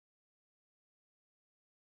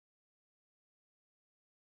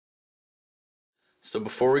So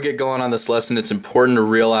before we get going on this lesson, it's important to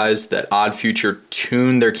realize that Odd Future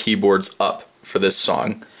tuned their keyboards up for this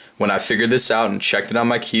song. When I figured this out and checked it on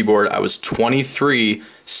my keyboard, I was 23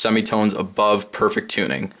 semitones above perfect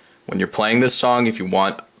tuning. When you're playing this song, if you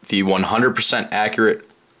want the 100% accurate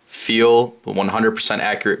feel, the 100%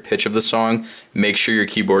 accurate pitch of the song, make sure your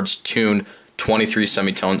keyboard's tuned 23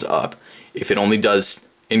 semitones up. If it only does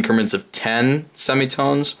increments of 10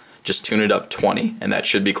 semitones, just tune it up 20, and that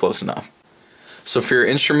should be close enough. So for your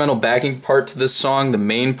instrumental backing part to this song, the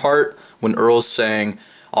main part, when Earl's saying,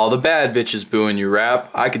 "All the bad bitches booing you rap,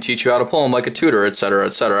 I could teach you how to pull them like a tutor," etc.,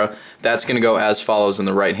 etc., that's going to go as follows in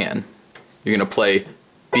the right hand. You're going to play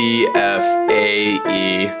B, F, A,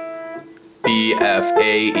 E, B, F,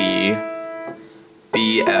 A, E,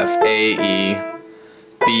 B, F, A, E,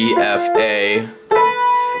 B, F, A.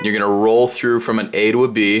 You're going to roll through from an A to a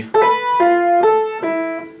B,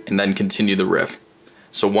 and then continue the riff.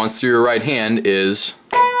 So once through your right hand is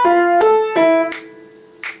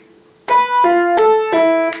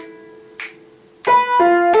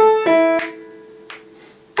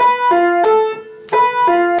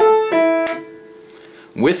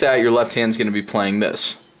with that, your left hand's going to be playing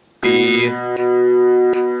this. B,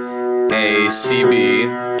 A, C, B,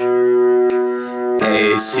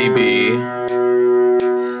 A, C, B,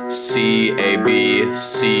 C, A, B,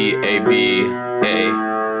 C, A, B,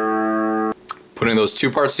 A. Putting those two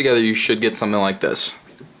parts together, you should get something like this.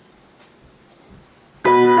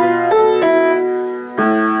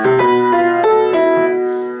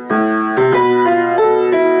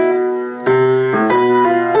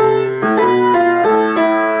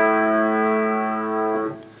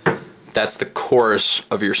 That's the chorus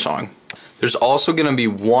of your song. There's also going to be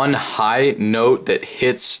one high note that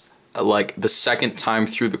hits like the second time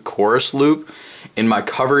through the chorus loop. In my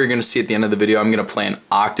cover, you're going to see at the end of the video, I'm going to play an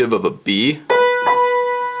octave of a B.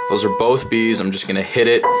 Those are both B's. I'm just going to hit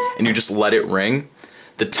it, and you just let it ring.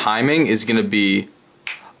 The timing is going to be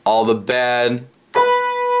all the bad.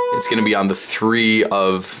 It's going to be on the 3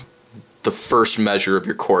 of the first measure of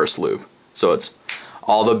your chorus loop. So it's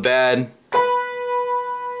all the bad,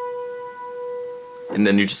 and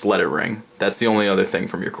then you just let it ring. That's the only other thing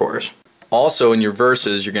from your chorus. Also, in your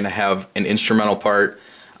verses, you're going to have an instrumental part.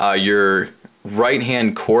 Your right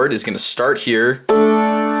hand chord is going to start here.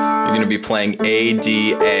 You're going to be playing A,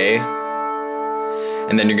 D, A,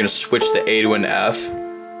 and then you're going to switch the A to an F.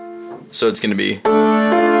 So it's going to be,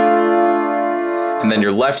 and then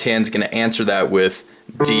your left hand's going to answer that with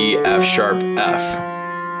D, F sharp, F.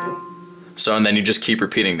 So, and then you just keep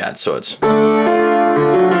repeating that. So it's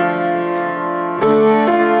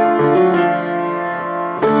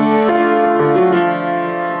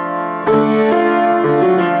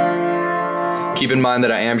keep in mind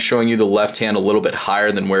that I am showing you the left hand a little bit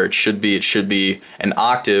higher than where it should be. It should be an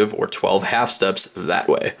octave or 12 half steps that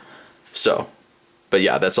way. So, but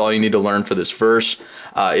yeah, that's all you need to learn for this verse.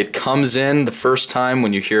 It comes in the first time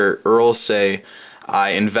when you hear Earl say, "I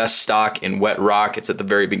invest stock in wet rock." It's at the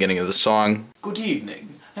very beginning of the song. Good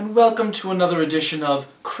evening, and welcome to another edition of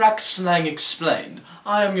Crack Slang Explained.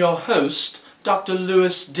 I am your host, Dr.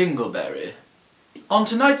 Lewis Dingleberry. On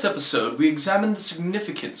tonight's episode, we examine the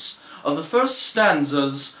significance of the first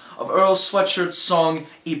stanzas of Earl Sweatshirt's song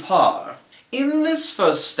epaR. In this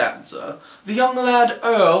first stanza, the young lad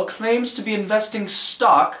Earl claims to be investing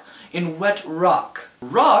stock in wet rock.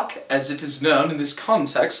 Rock, as it is known in this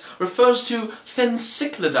context, refers to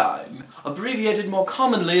phencyclidine, abbreviated more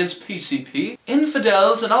commonly as PCP.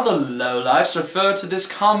 Infidels and other lowlifes refer to this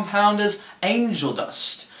compound as angel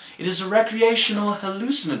dust. It is a recreational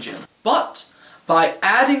hallucinogen. But by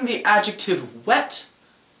adding the adjective wet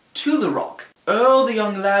to the rock, Earl the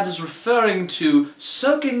young lad is referring to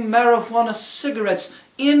soaking marijuana cigarettes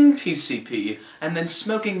in PCP and then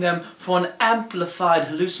smoking them for an amplified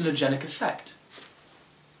hallucinogenic effect.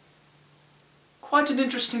 Quite an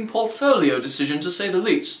interesting portfolio decision, to say the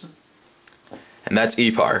least. And that's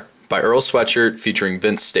epaR by Earl Sweatshirt featuring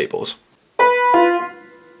Vince Staples.